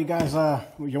know what, you guys,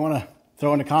 you want to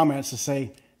throw in the comments to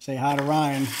say hi to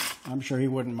Ryan. I'm sure he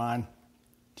wouldn't mind.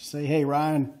 Just say, hey,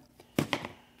 Ryan,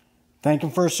 thank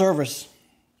him for his service.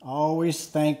 Always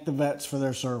thank the vets for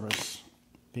their service,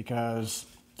 because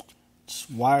it's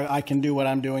why I can do what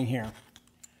I'm doing here.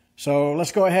 So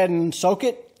let's go ahead and soak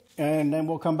it, and then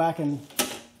we'll come back and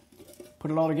put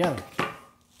it all together.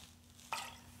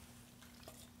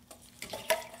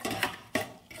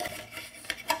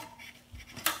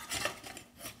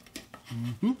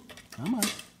 Come on.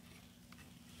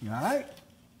 All right.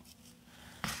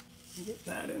 Get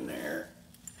that in there.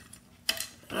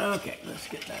 Okay, let's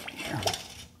get that in there.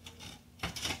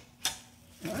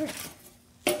 All right.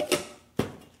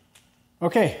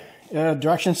 Okay,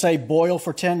 directions say boil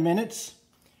for 10 minutes,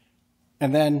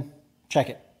 and then check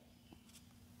it.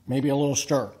 Maybe a little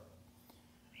stir.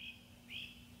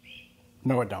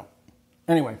 No, it don't.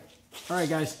 Anyway, all right,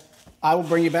 guys. I will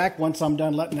bring you back once I'm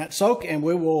done letting that soak, and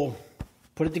we will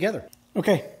put it together.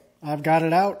 Okay, I've got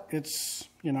it out. It's,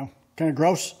 you know, kind of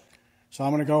gross. So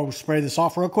I'm going to go spray this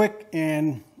off real quick,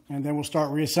 and then we'll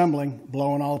start reassembling,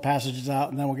 blowing all the passages out,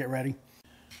 and then we'll get ready.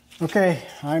 Okay,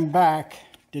 I'm back.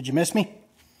 Did you miss me?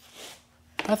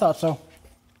 I thought so.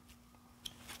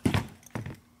 All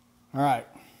right,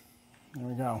 there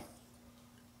we go.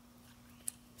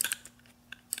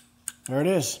 There it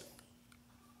is.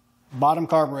 Bottom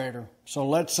carburetor. So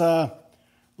let's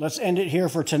end it here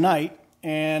for tonight,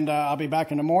 and I'll be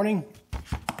back in the morning,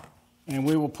 and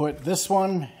we will put this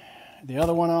one, the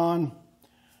other one on,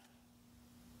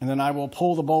 and then I will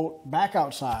pull the boat back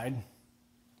outside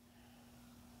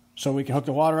so we can hook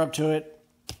the water up to it,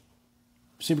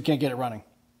 see if we can't get it running.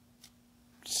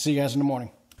 See you guys in the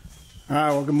morning. All right,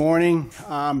 well, good morning.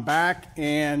 I'm back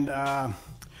and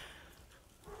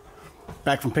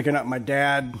back from picking up my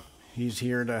dad. He's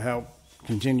here to help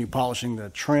continue polishing the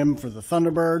trim for the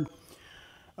Thunderbird.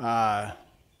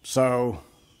 So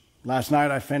last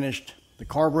night I finished the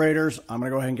carburetors. I'm gonna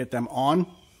go ahead and get them on.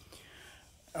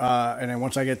 And then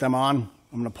once I get them on,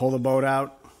 I'm gonna pull the boat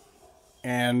out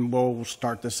and we'll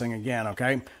start this thing again,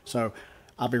 okay? So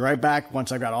I'll be right back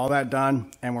once I've got all that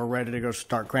done and we're ready to go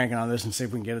start cranking on this and see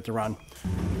if we can get it to run.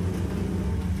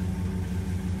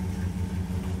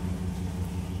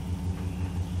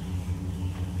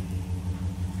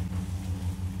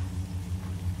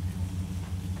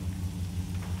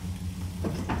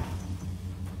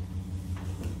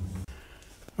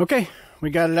 Okay, we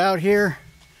got it out here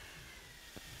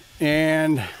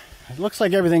and it looks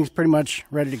like everything's pretty much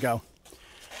ready to go.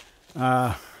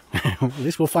 At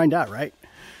least we'll find out, right?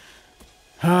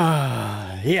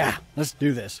 Yeah, let's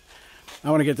do this. I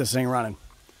want to get this thing running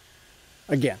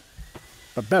again,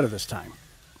 but better this time.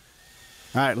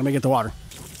 All right, let me get the water.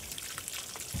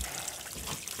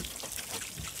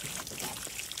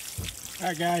 All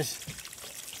right, guys.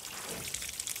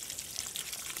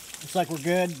 Looks like we're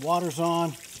good. Water's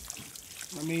on.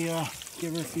 Let me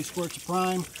give her a few squirts of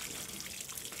prime.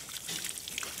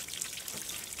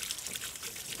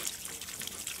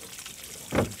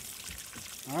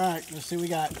 All right, let's see what we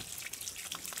got.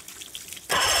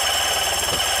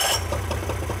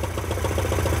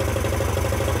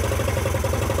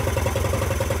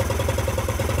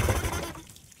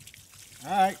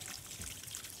 All right.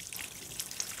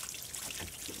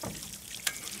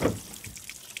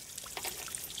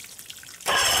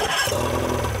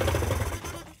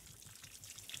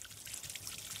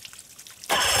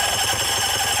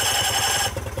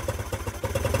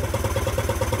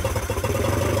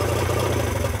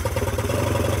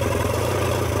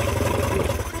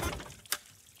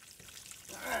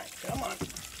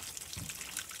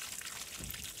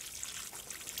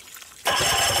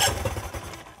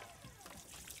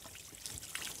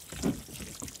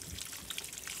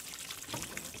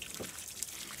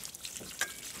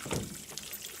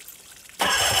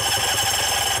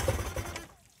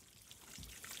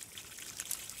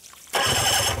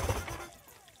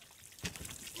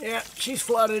 Yeah, she's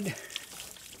flooded. You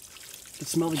can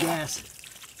smell the gas.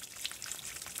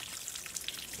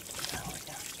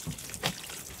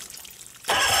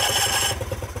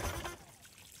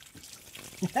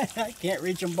 I can't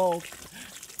reach them both.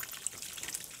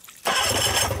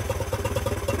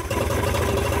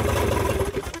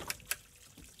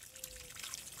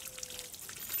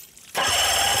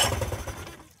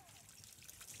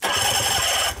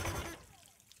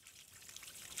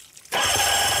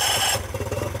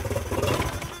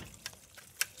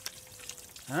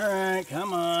 All right,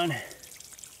 come on.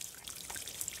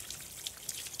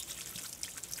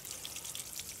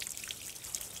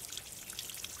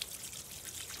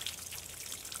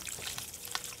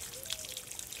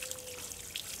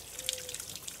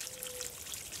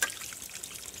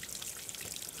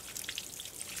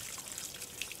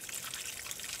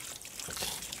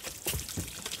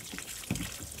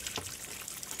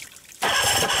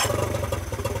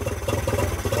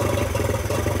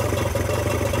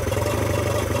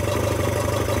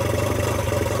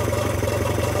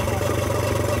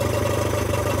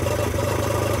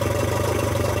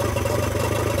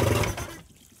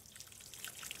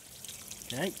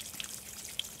 Okay.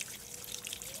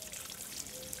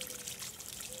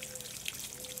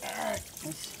 All right,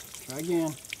 let's try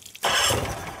again.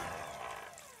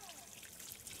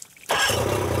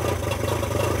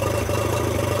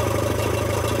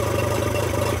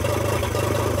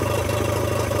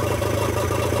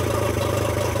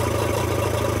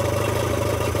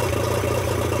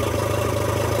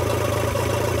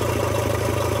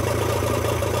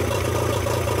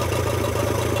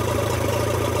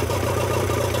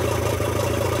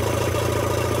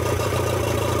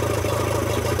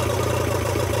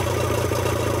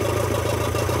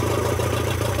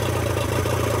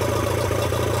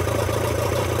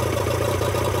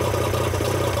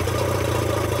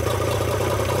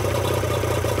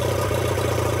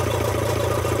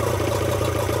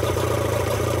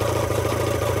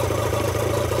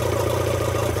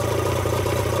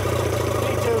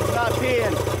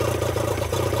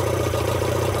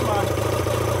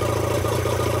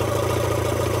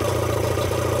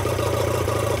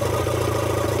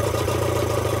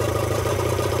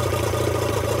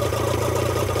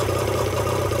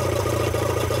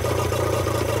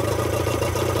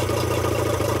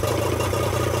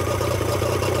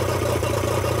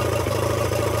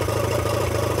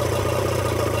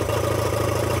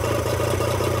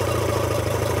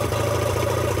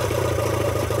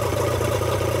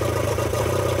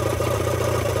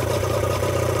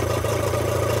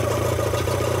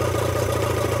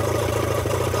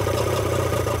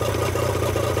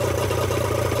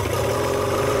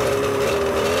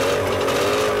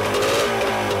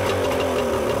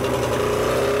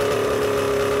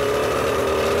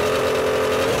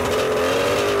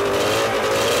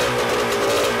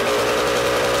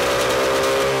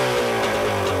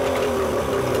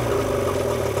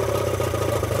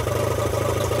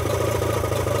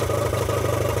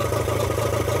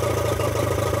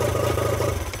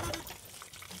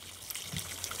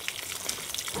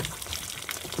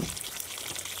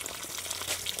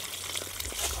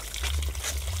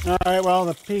 All right, well,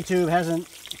 the P-tube hasn't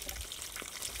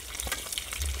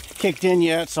kicked in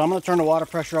yet, so I'm going to turn the water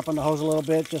pressure up on the hose a little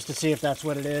bit just to see if that's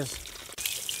what it is.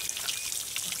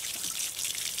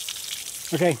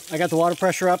 Okay, I got the water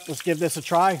pressure up. Let's give this a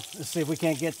try. Let's see if we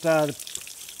can't get the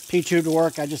P-tube to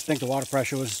work. I just think the water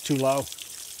pressure was too low.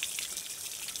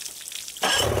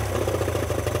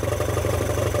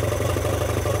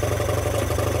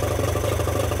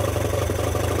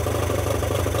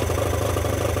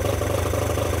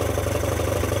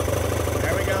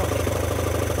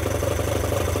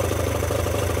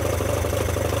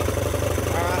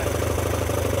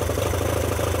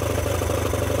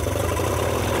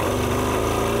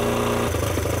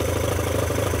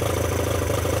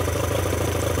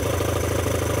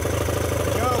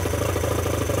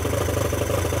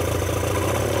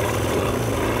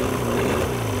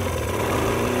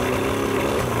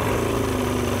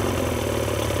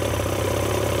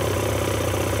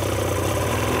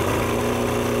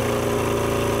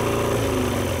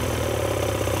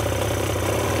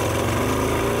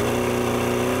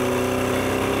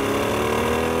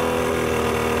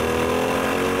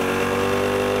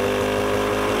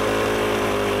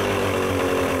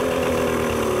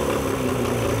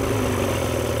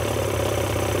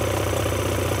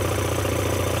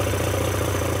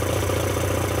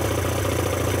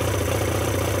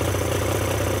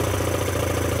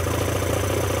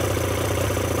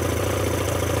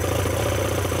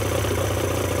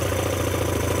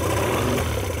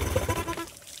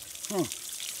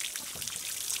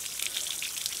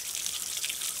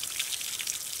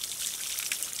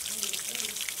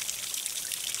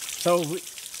 So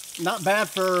not bad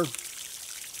for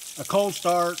a cold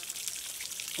start,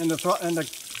 and the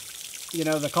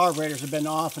carburetors have been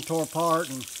off and tore apart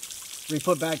and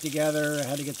re-put back together. I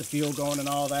had to get the fuel going and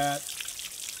all that.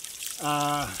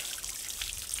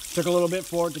 Took a little bit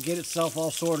for it to get itself all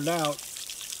sorted out.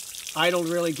 Idled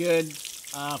really good.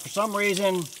 For some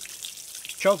reason,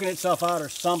 choking itself out or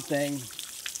something.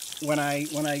 When I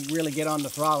really get on the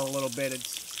throttle a little bit,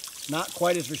 it's not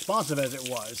quite as responsive as it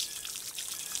was.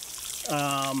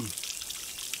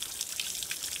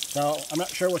 So I'm not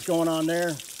sure what's going on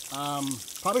there.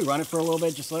 Probably run it for a little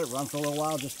bit, just let it run for a little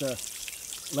while, just to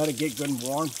let it get good and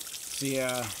warm. See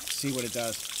what it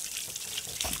does.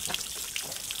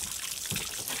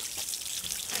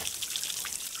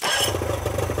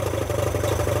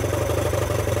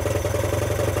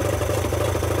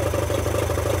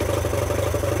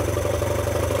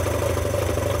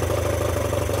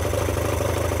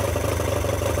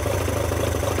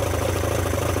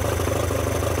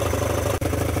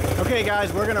 Okay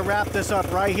guys, we're gonna wrap this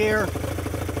up right here.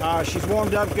 She's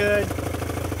warmed up good.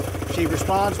 She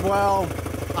responds well,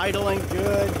 idling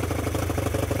good.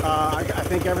 I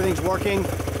think everything's working.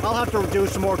 I'll have to do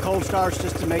some more cold starts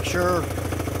just to make sure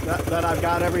that I've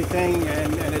got everything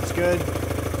and it's good.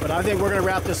 But I think we're gonna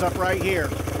wrap this up right here.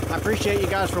 I appreciate you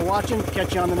guys for watching.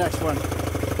 Catch you on the next one.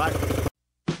 Bye.